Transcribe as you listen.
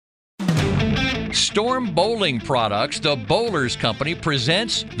Storm Bowling Products, the Bowlers Company,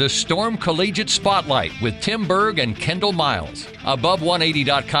 presents the Storm Collegiate Spotlight with Tim Berg and Kendall Miles.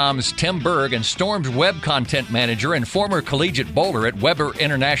 Above180.com's Tim Berg and Storm's web content manager and former collegiate bowler at Weber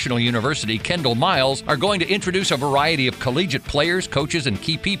International University, Kendall Miles, are going to introduce a variety of collegiate players, coaches, and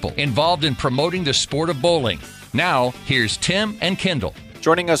key people involved in promoting the sport of bowling. Now, here's Tim and Kendall.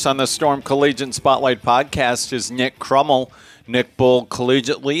 Joining us on the Storm Collegiate Spotlight podcast is Nick Kruml. Nick bowled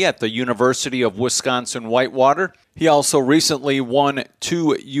collegiately at the University of Wisconsin-Whitewater. He also recently won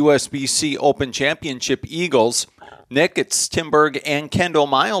 2 USBC Open Championship Eagles. Nick, it's Tim Berg and Kendall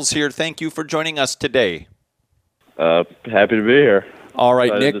Miles here. Thank you for joining us today. Happy to be here. All right,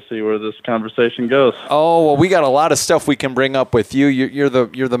 Excited Nick. to see where this conversation goes. Oh, well, we got a lot of stuff we can bring up with you. You're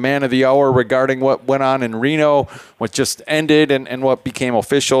the man of the hour regarding what went on in Reno, what just ended, and what became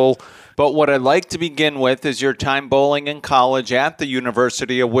official. But what I'd like to begin with is your time bowling in college at the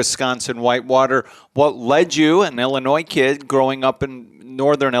University of Wisconsin-Whitewater. What led you, an Illinois kid growing up in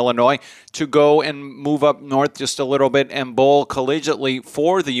northern Illinois, to go and move up north just a little bit and bowl collegiately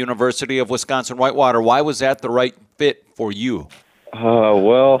for the University of Wisconsin-Whitewater? Why was that the right fit for you?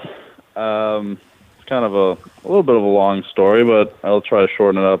 It's kind of a little bit of a long story, but I'll try to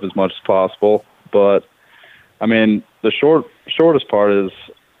shorten it up as much as possible. But, I mean, the shortest part is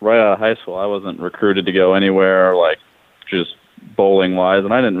right out of high school, I wasn't recruited to go anywhere, like, just bowling-wise,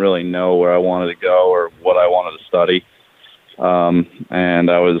 and I didn't really know where I wanted to go or what I wanted to study. And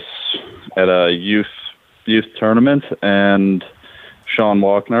I was at a youth tournament, and Sean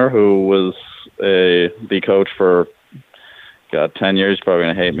Walkner, who was the coach for 10 years. He's probably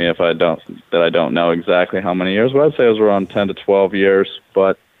going to hate me if I don't know exactly how many years, but I'd say it was around 10 to 12 years.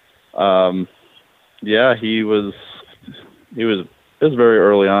 But he was very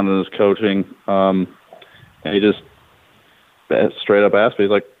early on in his coaching. And he just straight up asked me,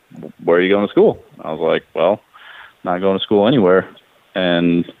 he's like, "Where are you going to school?" I was like, "Well, not going to school anywhere."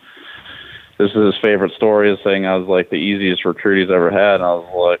 And this is his favorite story, is saying I was like the easiest recruit he's ever had. And I was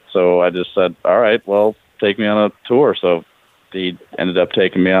like, so I just said, "All right, well, take me on a tour." So he ended up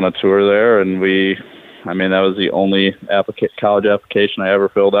taking me on a tour there, and that was the only college application I ever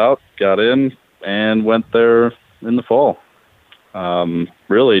filled out, got in, and went there in the fall.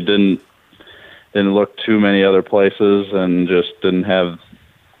 Really didn't look too many other places, and just didn't have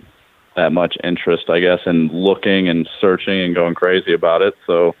that much interest, I guess, in looking and searching and going crazy about it.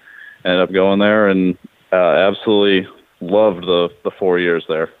 So ended up going there and absolutely loved the 4 years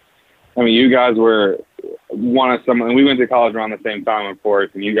there. I mean, you guys were and we went to college around the same time, of course,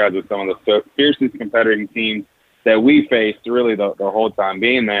 and you guys were some of the fiercest competitive teams that we faced really the whole time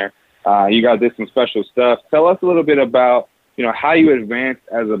being there. You guys did some special stuff. Tell us a little bit about, how you advanced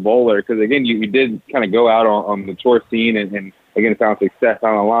as a bowler, because, again, you did kind of go out on the tour scene and again, found success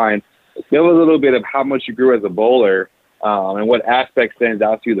on the line. Tell us a little bit of how much you grew as a bowler and what aspect stands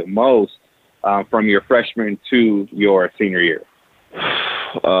out to you the most from your freshman to your senior year.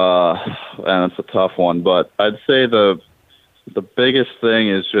 And it's a tough one, but I'd say the biggest thing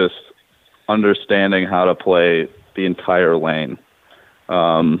is just understanding how to play the entire lane.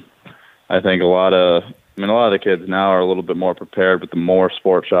 I think a lot of the kids now are a little bit more prepared with the more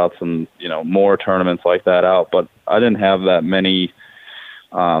sport shots and, more tournaments like that out, but I didn't have that many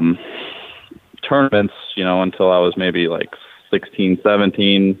tournaments, until I was maybe like 16,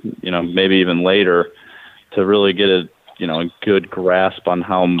 17, maybe even later, to really get a good grasp on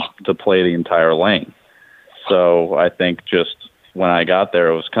how to play the entire lane. So I think just when I got there,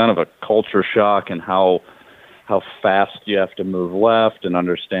 it was kind of a culture shock, and how fast you have to move left, and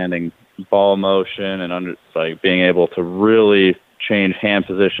understanding ball motion, and being able to really change hand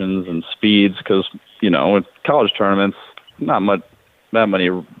positions and speeds, because with college tournaments, not much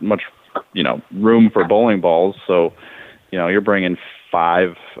room for bowling balls. So you're bringing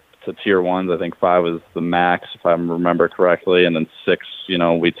 5 to tier ones. I think 5 was the max, if I remember correctly, and then 6.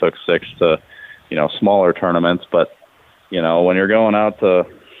 We took 6 to smaller tournaments. But when you're going out to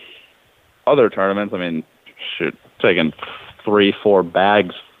other tournaments, taking 3-4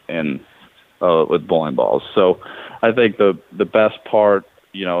 bags in with bowling balls. So I think the best part,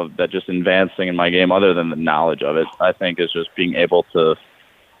 that just advancing in my game, other than the knowledge of it, I think is just being able to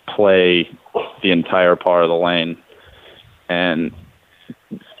play the entire part of the lane, and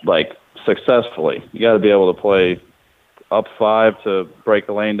successfully. You got to be able to play up 5 to break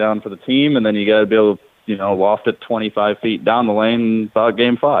the lane down for the team, and then you got to be able to, loft it 25 feet down the lane about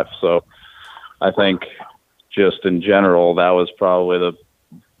game 5. So I think just in general, that was probably the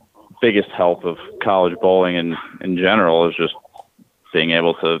biggest help of college bowling in general, is just being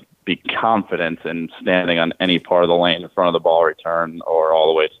able to be confident in standing on any part of the lane in front of the ball return or all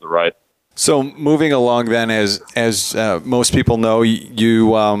the way to the right. So moving along then, as most people know,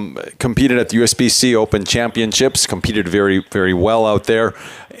 you competed at the USBC Open Championships, competed very, very well out there,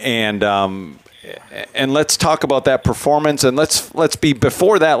 and let's talk about that performance. And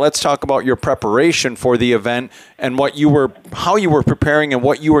before that, let's talk about your preparation for the event and how you were preparing and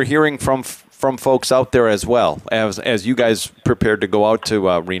what you were hearing from folks out there as well as you guys prepared to go out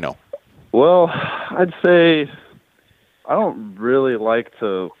to Reno. Well, I'd say I don't really like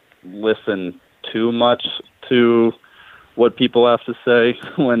to listen too much to what people have to say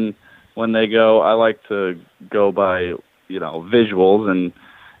when they go. I like to go by, visuals, and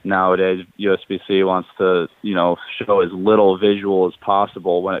nowadays USBC wants to, show as little visual as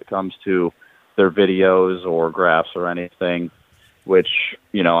possible when it comes to their videos or graphs or anything, which,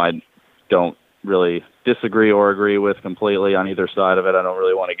 I don't really disagree or agree with completely on either side of it. I don't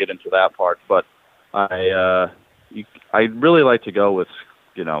really want to get into that part, but I really like to go with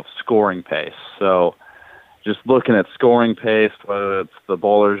scoring pace. So just looking at scoring pace, whether it's the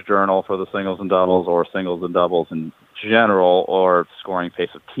Bowler's Journal for the singles and doubles or singles and doubles in general, or scoring pace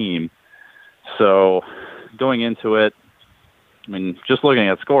of team. So going into it, just looking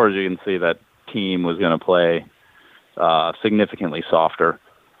at scores, you can see that team was going to play significantly softer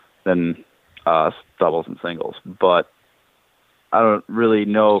than doubles and singles. But I don't really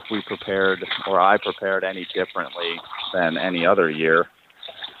know if we prepared, or I prepared any differently than any other year.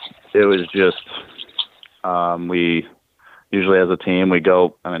 It was just, we usually as a team, we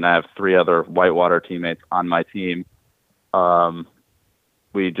go, I have 3 other Whitewater teammates on my team.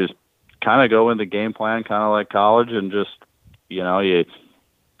 We just kind of go in the game plan, kind of like college, and just,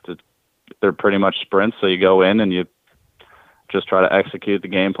 they're pretty much sprints. So you go in and you just try to execute the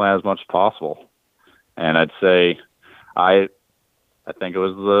game plan as much as possible. And I'd say I think it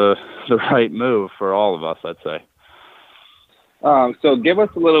was the right move for all of us, I'd say. So give us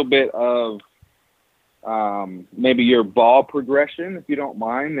a little bit of maybe your ball progression, if you don't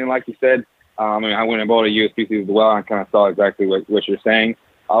mind. And like you said, I went and bowled at USBC as well. And I kind of saw exactly what you're saying.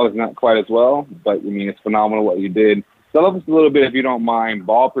 I was not quite as well, but it's phenomenal what you did. Tell us a little bit, if you don't mind,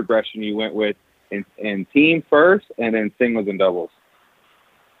 ball progression you went with in team first and then singles and doubles.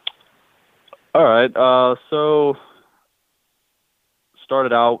 All right. So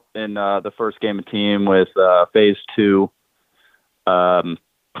started out in the first game of team with phase 2.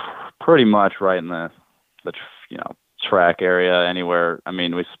 Pretty much right in the track area, anywhere.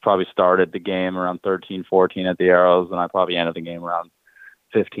 We probably started the game around 13, 14 at the arrows, and I probably ended the game around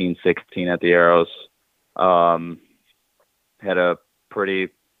 15, 16 at the arrows. Had a pretty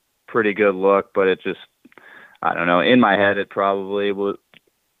good look, but it just, I don't know, in my head it probably was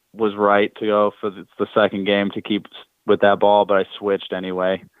right to go for the second game to keep with that ball, but I switched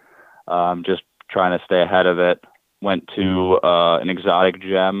anyway, just trying to stay ahead of it. Went to an exotic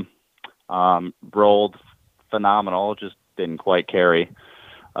gem, rolled phenomenal, just didn't quite carry.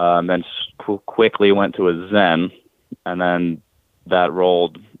 Then quickly went to a zen, and then that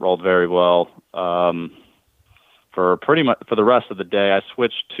rolled very well. For the rest of the day, I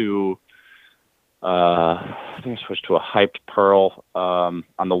switched to I think I switched to a hyped pearl on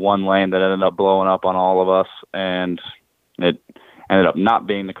the one lane that ended up blowing up on all of us, and it ended up not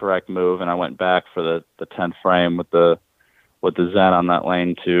being the correct move, and I went back for the 10th frame with the zen on that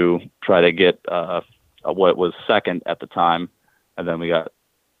lane to try to get what was second at the time, and then we got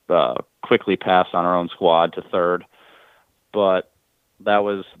quickly passed on our own squad to third. But that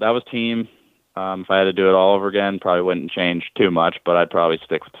was team. If I had to do it all over again, probably wouldn't change too much, but I'd probably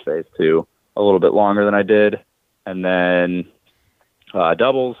stick with phase 2 a little bit longer than I did. And then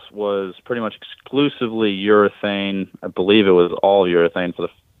doubles was pretty much exclusively urethane. I believe it was all urethane for the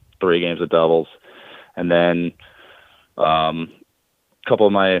 3 games of doubles. And then a couple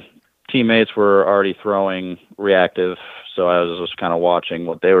of my teammates were already throwing reactive, so I was just kind of watching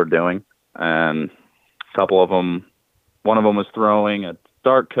what they were doing. And a couple of them, one of them was throwing a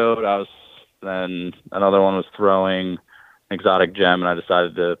dark coat. Then another one was throwing exotic gem, and I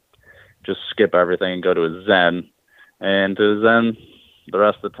decided to just skip everything and go to a zen. And to zen the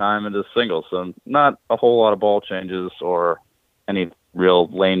rest of the time into singles. So not a whole lot of ball changes or any real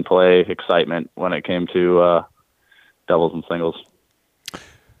lane play excitement when it came to doubles and singles.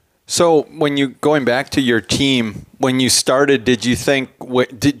 So when you, going back to your team, when you started, did you think,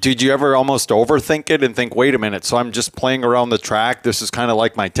 did you ever almost overthink it and think, wait a minute, so I'm just playing around the track? This is kind of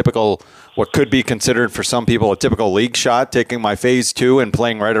like my typical, what could be considered for some people a typical league shot, taking my phase 2 and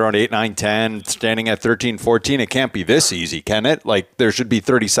playing right around 8, 9, 10, standing at 13, 14. It can't be this easy, can it? Like, there should be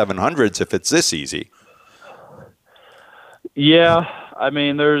 3,700s if it's this easy. Yeah,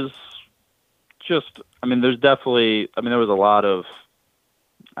 there's definitely, there was a lot of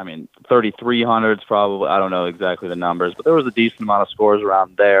 3,300s probably. I don't know exactly the numbers, but there was a decent amount of scores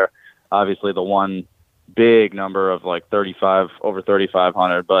around there. Obviously, the one big number of like 35, over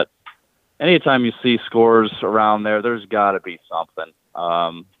 3,500. But anytime you see scores around there, there's got to be something.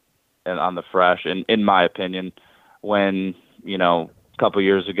 And on the fresh, in my opinion, when, a couple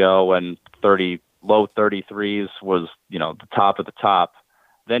years ago when low 33s was, the top of the top,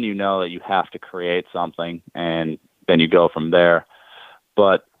 then that you have to create something, and then you go from there.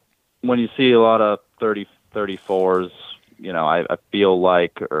 But when you see a lot of 34s, I feel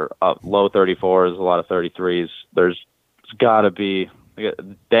like, or low 34s, a lot of 33s, there's got to be, they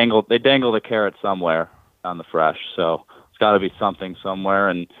dangle the carrot somewhere on the fresh. So it's got to be something somewhere,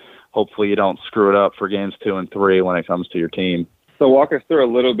 and hopefully you don't screw it up for games 2 and 3 when it comes to your team. So walk us through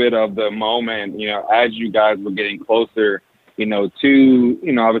a little bit of the moment, as you guys were getting closer,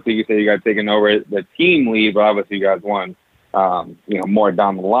 to, obviously you say you guys taking over the team lead, but obviously you guys won, more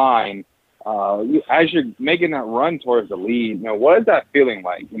down the line. As you're making that run towards the lead, what is that feeling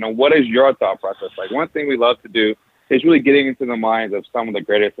like? What is your thought process like? One thing we love to do is really getting into the minds of some of the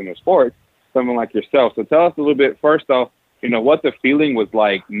greatest in the sport, someone like yourself. So tell us a little bit, first off, what the feeling was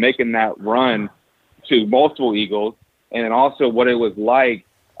like making that run to multiple Eagles, and then also what it was like,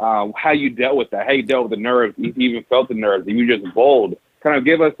 how you dealt with that, how you dealt with the nerves, you even felt the nerves, and you just bowled. Kind of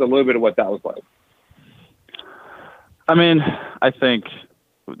give us a little bit of what that was like. I think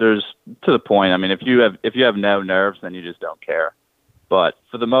there's, to the point, if you have no nerves, then you just don't care. But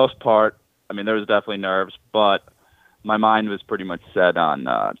for the most part, there was definitely nerves, but my mind was pretty much set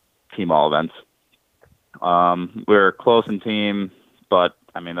on team all events. We were close in team, but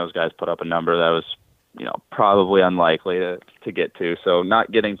those guys put up a number that was, probably unlikely to get to. So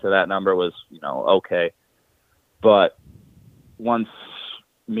not getting to that number was, okay. But once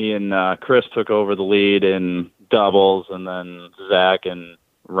me and Chris took over the lead in doubles, and then Zach and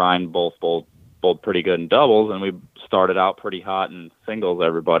Ryan both bowled pretty good in doubles, and we started out pretty hot in singles,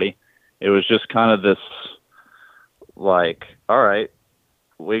 everybody. It was just kind of this, like, all right,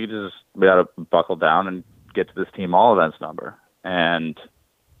 we got to buckle down and get to this team all events number. And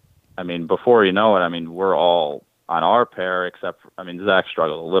before you know it, we're all on our pair, except for, Zach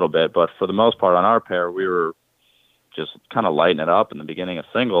struggled a little bit, but for the most part on our pair, we were just kind of lighting it up in the beginning of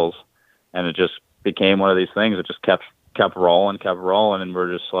singles, and it just became one of these things that just kept rolling, and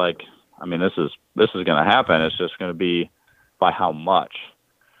we're just like, this is going to happen. It's just going to be by how much.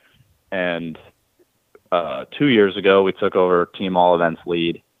 And 2 years ago, we took over team all events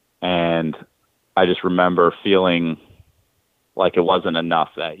lead, and I just remember feeling like it wasn't enough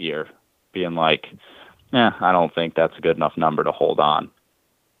that year, being like, I don't think that's a good enough number to hold on.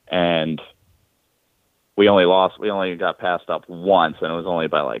 And we only got passed up once, and it was only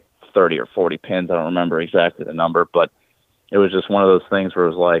by like 30 or 40 pins. I don't remember exactly the number, but it was just one of those things where it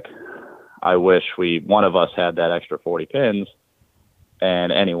was like, I wish one of us had that extra 40 pins,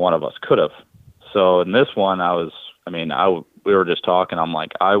 and any one of us could have. So in this one, we were just talking. I'm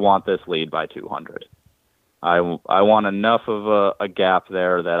like, I want this lead by 200. I want enough of a gap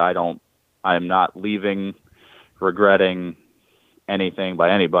there that I'm not leaving regretting anything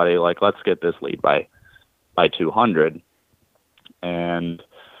by anybody. Like, let's get this lead by 200. And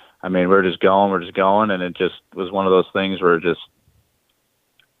we're just going, and it just was one of those things where it just,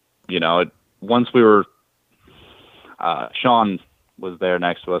 once we were, Sean was there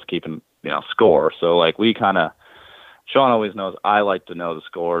next to us keeping, score. So like Sean always knows I like to know the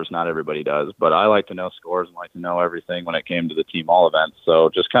scores. Not everybody does, but I like to know scores and like to know everything when it came to the team all events. So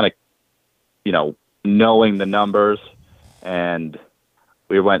just kind of, knowing the numbers, and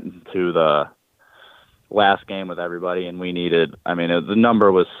we went into the last game with everybody, and we needed, the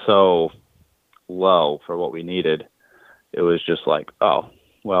number was so low for what we needed. It was just like, oh,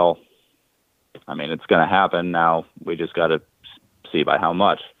 well, it's going to happen now. We just got to see by how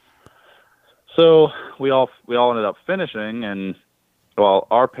much. So we all ended up finishing, and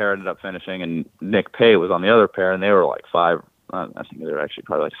our pair ended up finishing, and Nick Pay was on the other pair, and they were like I think they were actually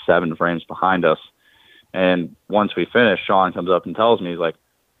probably like 7 frames behind us. And once we finished, Sean comes up and tells me, he's like,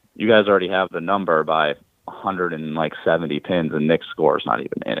 you guys already have the number by 170 pins, and Nick's score is not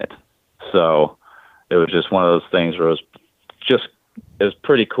even in it. So it was just one of those things where it was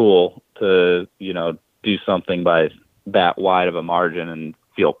pretty cool to, do something by that wide of a margin and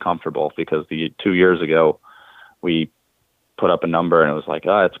feel comfortable, because the 2 years ago we put up a number and it was like,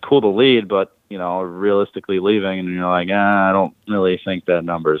 it's cool to lead, but realistically leaving, and you're like, I don't really think that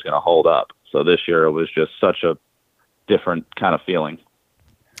number is going to hold up. So this year it was just such a different kind of feeling.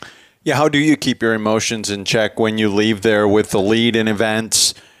 Yeah, how do you keep your emotions in check when you leave there with the lead in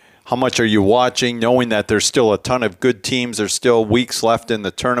events? How much are you watching, knowing that there's still a ton of good teams? There's still weeks left in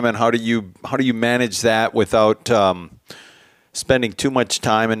the tournament. How do you manage that without spending too much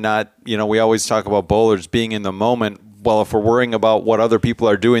time and not, we always talk about bowlers being in the moment. Well, if we're worrying about what other people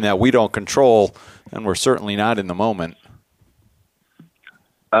are doing that we don't control, then we're certainly not in the moment.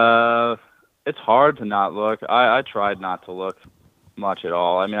 It's hard to not look. I tried not to look much at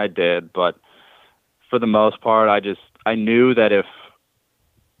all. I mean, I did, but for the most part, I knew that if,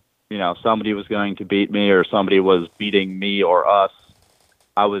 somebody was going to beat me or somebody was beating me or us,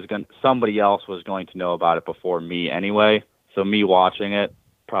 somebody else was going to know about it before me anyway. So me watching it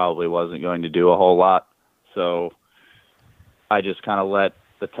probably wasn't going to do a whole lot. So I just kind of let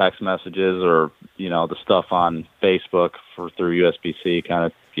the text messages or, the stuff on Facebook through USBC kind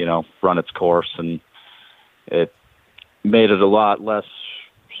of, run its course, and it made it a lot less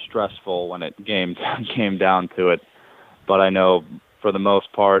stressful when it came down to it. But I know for the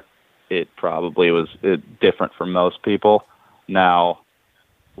most part, it probably was different for most people. Now,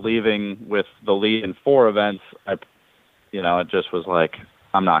 leaving with the lead in 4 events, it just was like,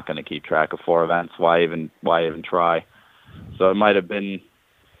 I'm not going to keep track of 4 events. Why even try? So it might have been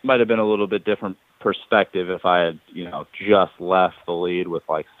a little bit different perspective if I had, just left the lead with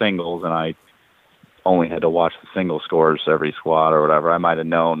like singles and I only had to watch the single scores every squad or whatever. I might have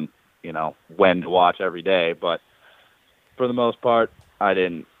known, when to watch every day, but for the most part, I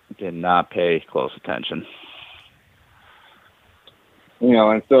did not pay close attention.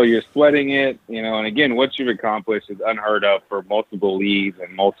 And so you're sweating it, and again, what you've accomplished is unheard of for multiple leagues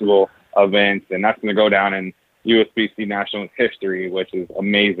and multiple events, and that's going to go down in USBC National history, which is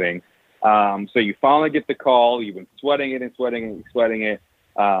amazing. So you finally get the call. You've been sweating it and sweating it and sweating it.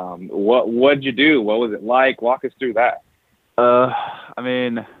 What'd you do? What was it like? Walk us through that. I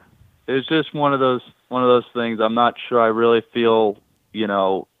mean, it's just one of those things. I'm not sure I really feel,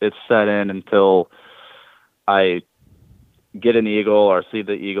 it's set in until I get an eagle or see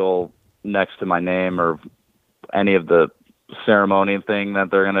the eagle next to my name or any of the ceremony thing that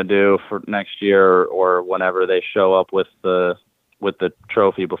they're going to do for next year or whenever they show up with the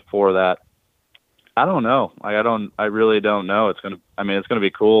trophy before that. I don't know. I really don't know. It's going to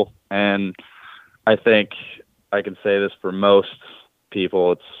be cool. And I think I can say this for most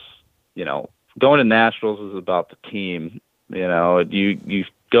people. It's, going to nationals is about the team. You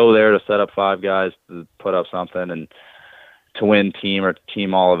go there to set up 5 guys to put up something and to win team or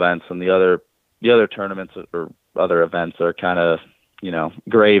team all events, and the other tournaments or other events are kind of,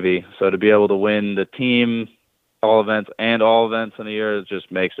 gravy. So to be able to win the team all events and all events in a year, it just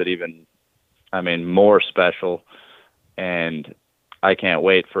makes it even, more special. And I can't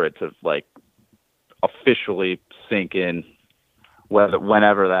wait for it to like officially sink in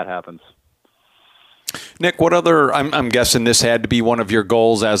whenever that happens. Nick, what other, I'm guessing this had to be one of your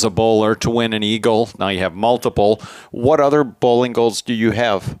goals as a bowler, to win an eagle. Now you have multiple. What other bowling goals do you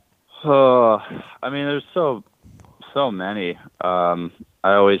have? There's so many. I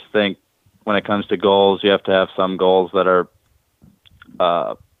always think when it comes to goals, you have to have some goals that are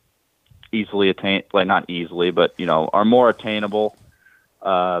easily attained, like not easily, but, are more attainable.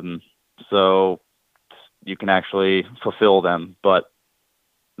 So you can actually fulfill them. But,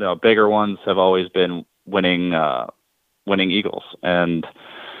 bigger ones have always been winning eagles. And,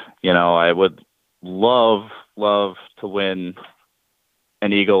 I would love to win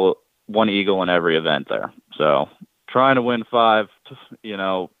one eagle in every event there. So trying to win 5,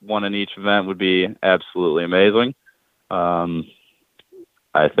 one in each event would be absolutely amazing.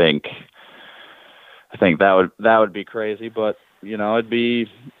 I think that would be crazy, but, it'd be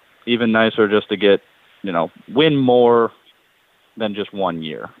even nicer just to get, win more than just 1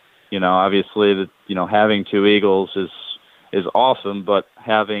 year. Obviously having 2 eagles is awesome, but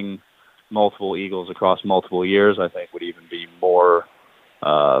having multiple eagles across multiple years, I think would even be more,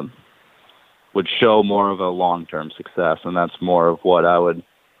 would show more of a long-term success. And that's more of what I would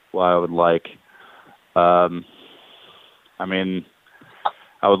like. I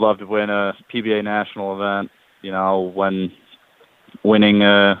would love to win a PBA national event, when winning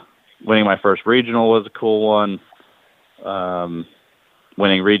my first regional was a cool one.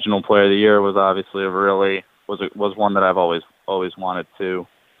 Winning regional player of the year was obviously was one that I've always wanted to.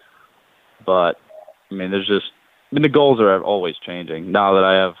 But the goals are always changing. Now that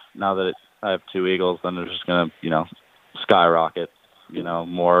I have 2 eagles, then they're just gonna skyrocket,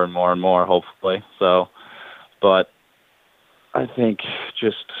 more and more and more, hopefully. So, but I think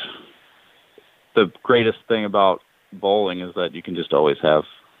just the greatest thing about bowling is that you can just always have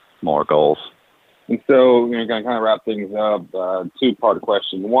more goals. And so, going to kind of wrap things up, 2-part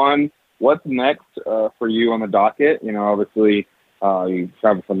question. 1, what's next for you on the docket? Obviously, You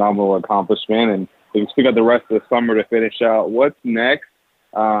have a phenomenal accomplishment, and we still got the rest of the summer to finish out. What's next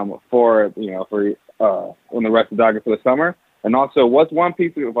for when the rest of the docket for the summer? And also, what's one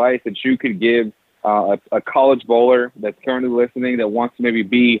piece of advice that you could give a college bowler that's currently listening that wants to maybe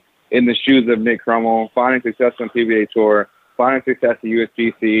be in the shoes of Nick Kruml, finding success on PBA Tour, finding success at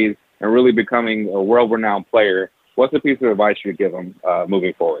USBCs, and really becoming a world-renowned player? What's a piece of advice you would give them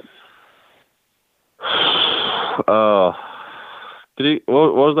moving forward? What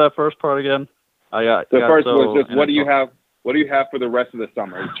was that first part again? The first was just what do you have? What do you have for the rest of the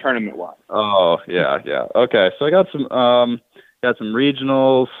summer, tournament-wise? Oh, yeah. Okay, so I got some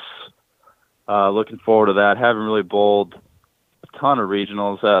regionals. Looking forward to that. Haven't really bowled a ton of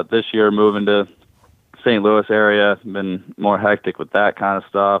regionals this year. Moving to St. Louis area, been more hectic with that kind of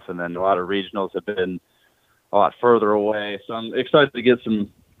stuff, and then a lot of regionals have been a lot further away. So I'm excited to get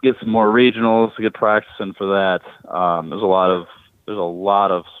some more regionals to get practicing for that. There's a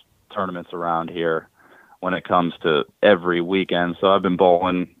lot of tournaments around here when it comes to every weekend. So I've been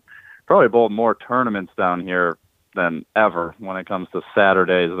probably bowled more tournaments down here than ever when it comes to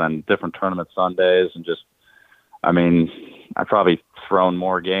Saturdays and different tournament Sundays. And I've probably thrown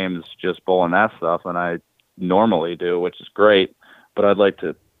more games just bowling that stuff than I normally do, which is great. But I'd like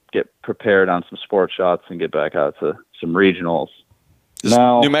to get prepared on some sport shots and get back out to some regionals. Is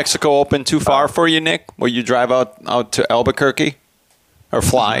New Mexico Open too far for you, Nick? Will you drive out to Albuquerque or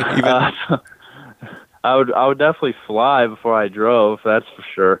fly even? I would definitely fly before I drove. That's for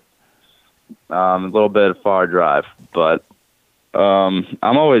sure. A little bit of far drive, but I'm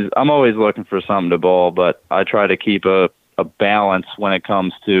always looking for something to bowl. But I try to keep a balance when it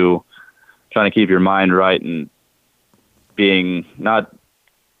comes to trying to keep your mind right and being not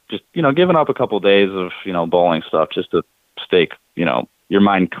just giving up a couple of days of bowling stuff just to stay your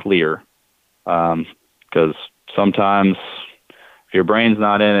mind clear. Because sometimes if your brain's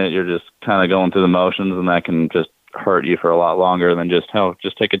not in it, you're just kind of going through the motions, and that can just hurt you for a lot longer than just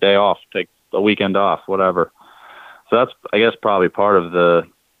take a day off, take a weekend off, whatever. So that's, I guess, probably part of the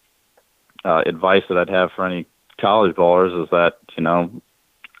advice that I'd have for any college bowlers is that,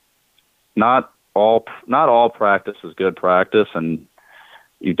 not all practice is good practice, and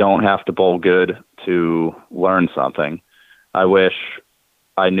you don't have to bowl good to learn something. I wish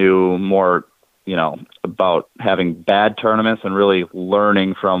I knew more, about having bad tournaments and really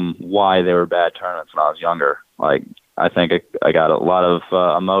learning from why they were bad tournaments when I was younger. Like, I think I got a lot of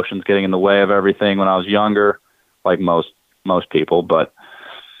emotions getting in the way of everything when I was younger, like most people. But,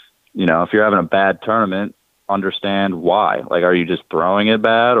 if you're having a bad tournament, understand why. Like, are you just throwing it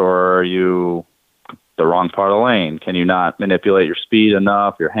bad, or are you the wrong part of the lane? Can you not manipulate your speed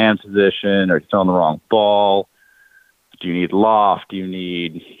enough, your hand position, or you throwing the wrong ball? Do you need loft? Do you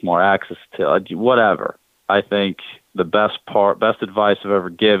need more access to whatever? I think the best advice I've ever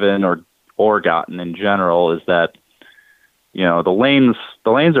given or gotten in general is that, the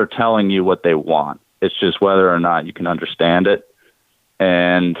lanes are telling you what they want. It's just whether or not you can understand it.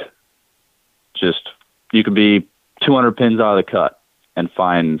 And just, you could be 200 pins out of the cut and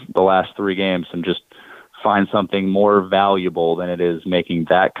find the last 3 games and just find something more valuable than it is making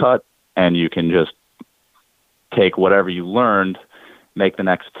that cut. And you can just take whatever you learned, make the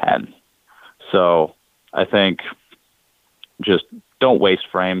next 10. So I think just don't waste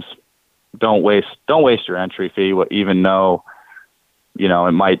frames. Don't waste your entry fee, even though,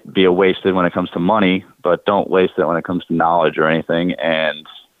 it might be a wasted when it comes to money, but don't waste it when it comes to knowledge or anything. And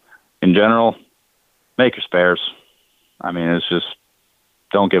in general, make your spares. It's just,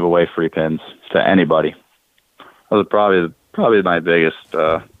 don't give away free pins to anybody. That was probably my biggest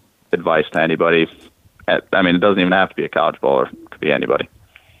advice to anybody. It doesn't even have to be a college bowler. It could be anybody.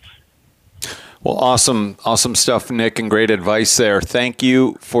 Well, awesome stuff, Nick, and great advice there. Thank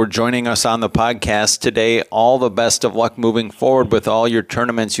you for joining us on the podcast today. All the best of luck moving forward with all your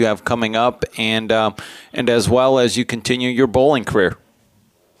tournaments you have coming up, and as well as you continue your bowling career.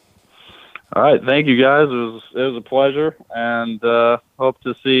 All right, thank you guys. It was a pleasure, and hope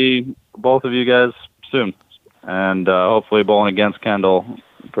to see both of you guys soon, and hopefully bowling against Kendall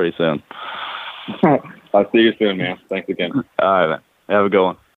pretty soon. I'll see you soon, man. Thanks again. All right, man. Have a good one.